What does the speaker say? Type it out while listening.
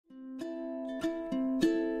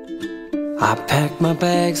I packed my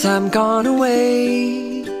bags, I'm gone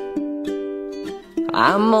away.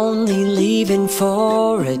 I'm only leaving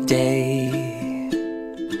for a day.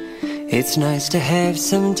 It's nice to have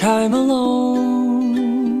some time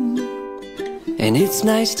alone, and it's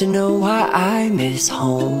nice to know why I miss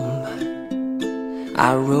home.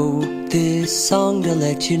 I wrote this song to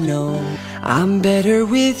let you know I'm better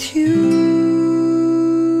with you.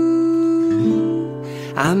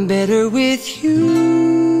 I'm better with you.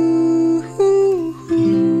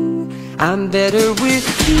 I'm better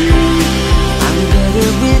with you. I'm better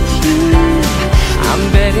with you. I'm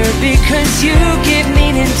better because you give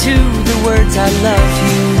meaning to the words I love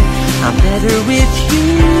you. I'm better with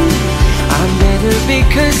you. I'm better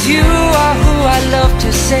because you are who I love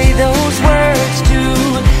to say those words to.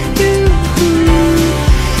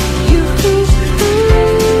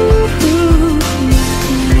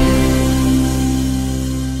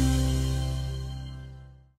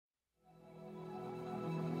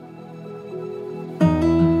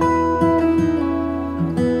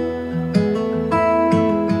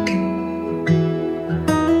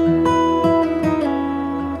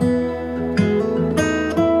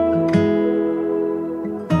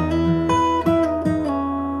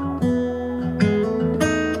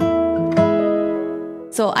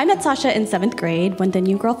 So I met Sasha in 7th grade when the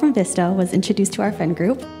new girl from Vista was introduced to our friend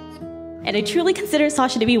group. And I truly consider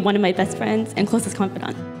Sasha to be one of my best friends and closest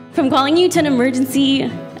confidant. From calling you to an emergency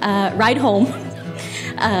ride home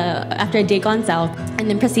after a day gone south, and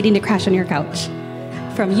then proceeding to crash on your couch.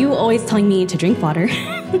 From you always telling me to drink water,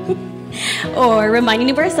 or reminding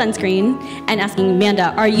me to wear sunscreen, and asking,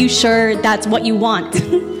 Amanda, are you sure that's what you want?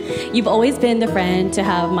 You've always been the friend to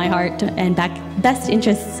have my heart and best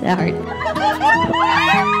interests at heart.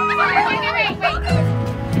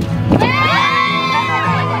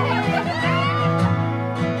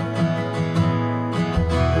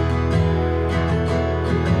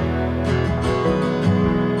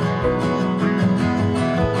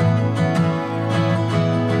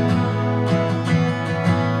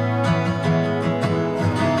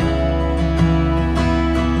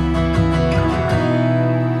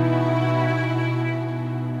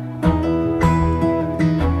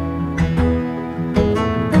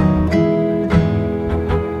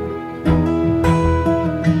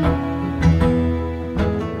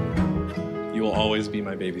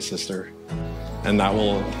 Sister, and that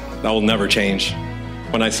will never change.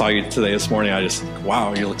 When I saw you today this morning, I just,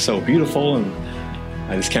 wow, you look so beautiful, and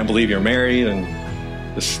I just can't believe you're married, and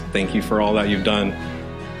just thank you for all that you've done.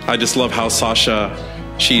 I just love how Sasha,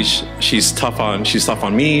 she's tough on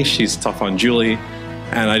me, she's tough on Julie,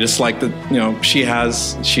 and I just like that, you know, she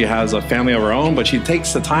has a family of her own, but she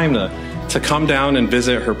takes the time to come down and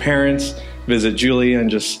visit her parents, visit Julie, and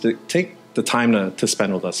just to take the time to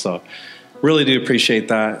spend with us. So really do appreciate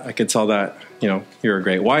that. I could tell that, you know, you're a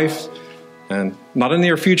great wife, and not in the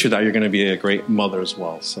near future that you're going to be a great mother as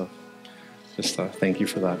well. So just thank you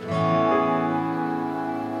for that.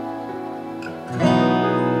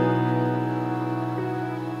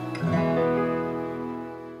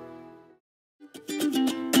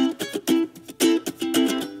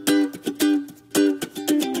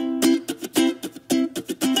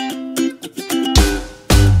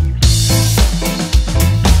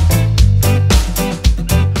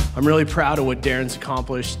 I'm really proud of what Darin's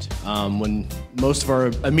accomplished. When most of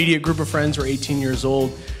our immediate group of friends were 18 years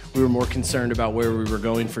old, we were more concerned about where we were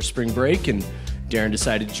going for spring break, and Darin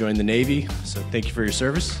decided to join the Navy, so thank you for your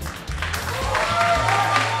service.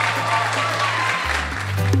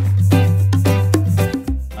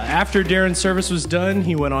 After Darin's service was done,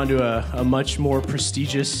 he went on to a much more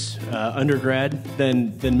prestigious undergrad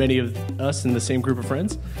than many of us in the same group of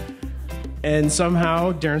friends. And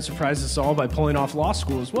somehow, Darin surprised us all by pulling off law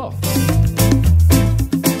school as well.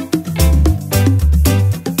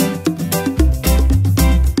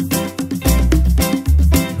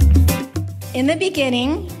 In the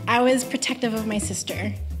beginning, I was protective of my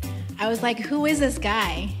sister. I was like, who is this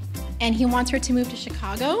guy? And he wants her to move to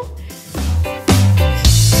Chicago?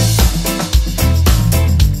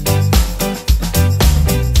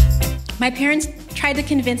 My parents tried to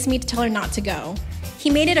convince me to tell her not to go. He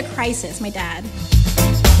made it a crisis, my dad.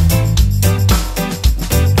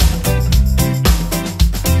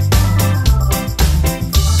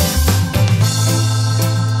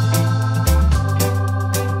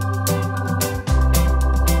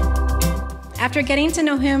 After getting to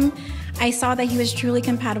know him, I saw that he was truly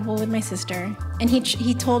compatible with my sister, and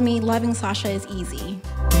he told me loving Sasha is easy.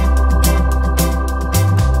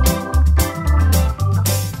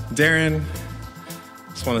 Darin,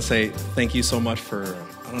 just want to say thank you so much for,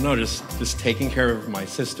 I don't know, just taking care of my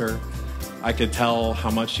sister I could tell how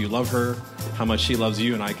much you love her, how much she loves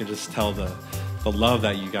you, and I could just tell the love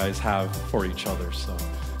that you guys have for each other. So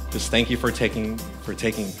just thank you for taking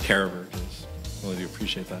care of her. I really do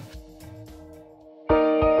appreciate that.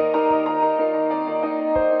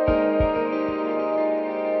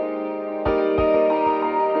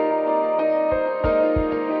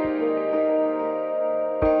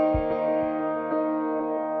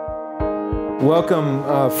 Welcome,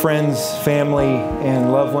 friends, family,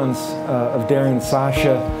 and loved ones of Darin and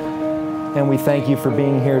Sasha. And we thank you for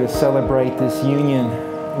being here to celebrate this union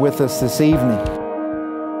with us this evening.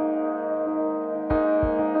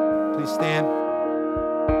 Please stand.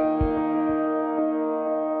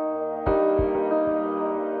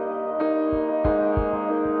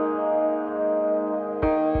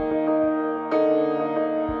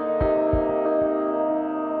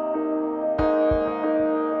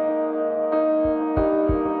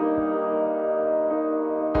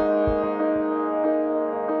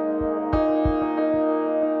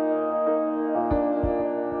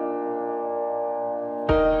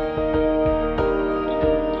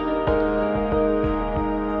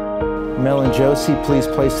 Mel and Josie, please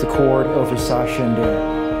place the cord over Sasha and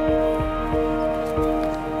Darin.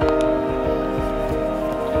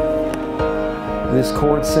 This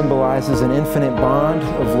cord symbolizes an infinite bond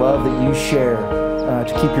of love that you share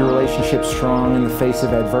to keep your relationship strong in the face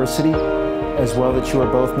of adversity, as well that you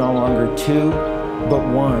are both no longer two, but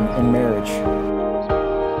one in marriage.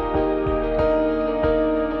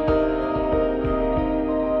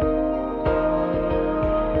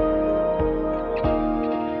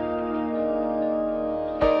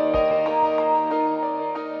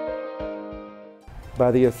 By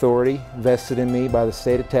the authority vested in me by the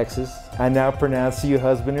state of Texas, I now pronounce you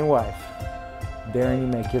husband and wife. Darin, you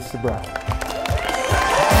may kiss the bride.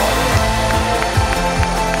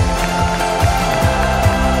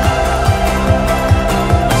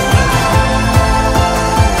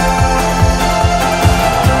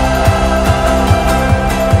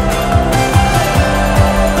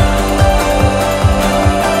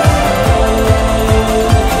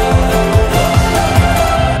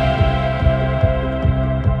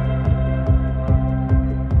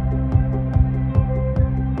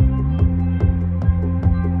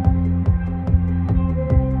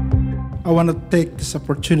 I want to take this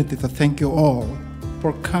opportunity to thank you all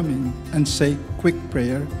for coming and say a quick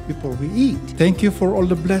prayer before we eat. Thank you for all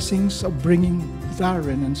the blessings of bringing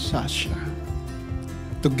Darin and Sasha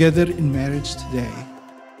together in marriage today.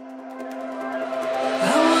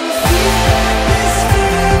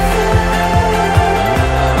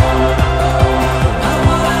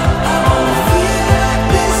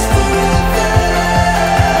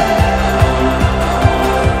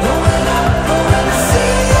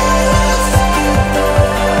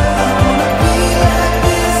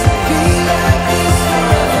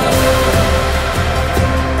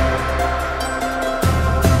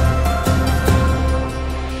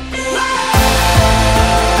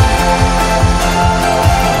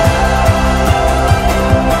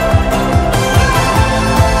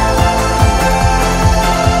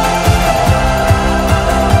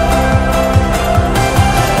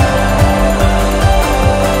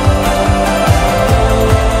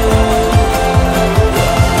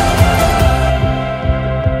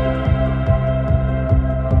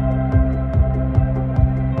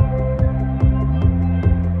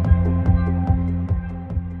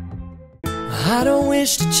 I don't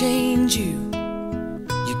wish to change you,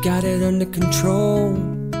 you got it under control.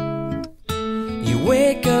 You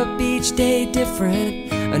wake up each day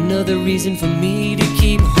different, another reason for me to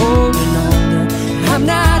keep holding on. I'm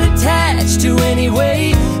not attached to any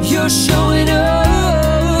way you're showing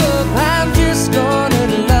up, I'm